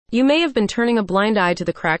You may have been turning a blind eye to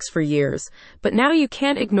the cracks for years, but now you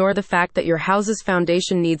can't ignore the fact that your house's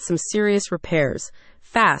foundation needs some serious repairs.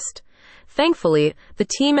 Fast. Thankfully, the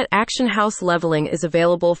team at Action House Leveling is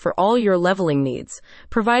available for all your leveling needs,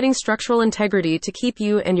 providing structural integrity to keep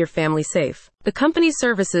you and your family safe. The company's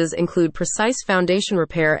services include precise foundation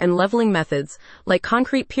repair and leveling methods like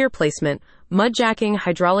concrete pier placement, mud jacking,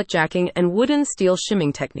 hydraulic jacking, and wooden steel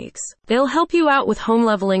shimming techniques. They'll help you out with home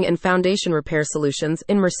leveling and foundation repair solutions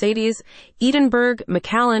in Mercedes, Edinburgh,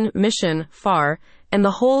 McAllen, Mission, Pharr, and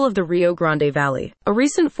the whole of the Rio Grande Valley. A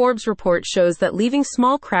recent Forbes report shows that leaving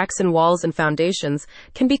small cracks in walls and foundations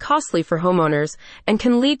can be costly for homeowners and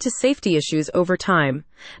can lead to safety issues over time.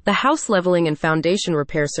 The house leveling and foundation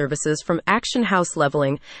repair services from Action House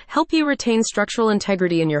Leveling help you retain structural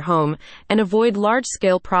integrity in your home and avoid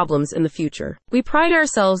large-scale problems in the future. We pride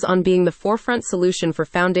ourselves on being the forefront solution for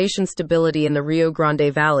foundation stability in the Rio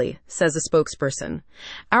Grande Valley, says a spokesperson.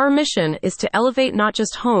 Our mission is to elevate not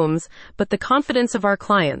just homes, but the confidence of our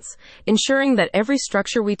clients, ensuring that every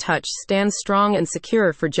structure we touch stands strong and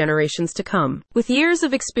secure for generations to come. With years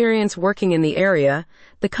of experience working in the area,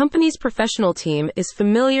 the company's professional team is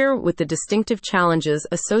familiar with the distinctive challenges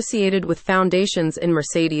associated with foundations in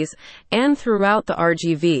Mercedes and throughout the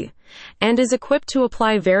RGV, and is equipped to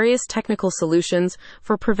apply various technical solutions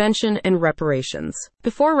for prevention and reparations.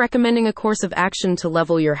 Before recommending a course of action to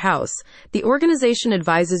level your house, the organization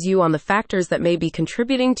advises you on the factors that may be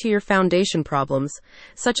contributing to your foundation problems,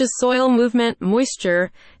 such as soil movement,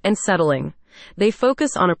 moisture, and settling. They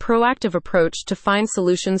focus on a proactive approach to find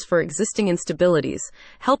solutions for existing instabilities,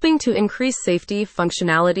 helping to increase safety,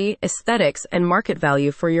 functionality, aesthetics, and market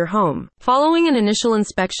value for your home. Following an initial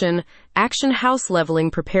inspection, Action House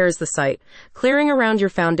Leveling prepares the site, clearing around your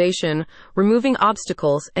foundation, removing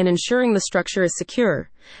obstacles, and ensuring the structure is secure.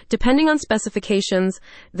 Depending on specifications,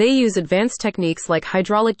 they use advanced techniques like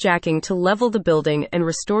hydraulic jacking to level the building and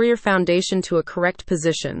restore your foundation to a correct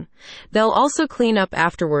position. They'll also clean up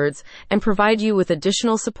afterwards and provide you with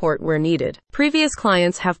additional support where needed. Previous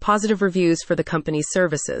clients have positive reviews for the company's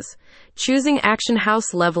services. Choosing Action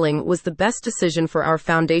House Leveling was the best decision for our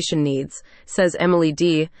foundation needs, says Emily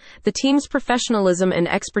D. The team's professionalism and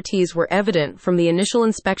expertise were evident from the initial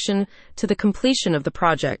inspection to the completion of the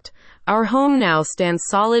project. Our home now stands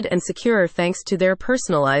solid and secure thanks to their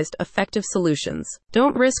personalized, effective solutions.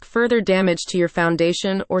 Don't risk further damage to your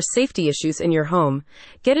foundation or safety issues in your home.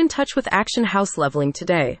 Get in touch with Action House Leveling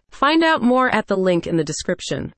today. Find out more at the link in the description.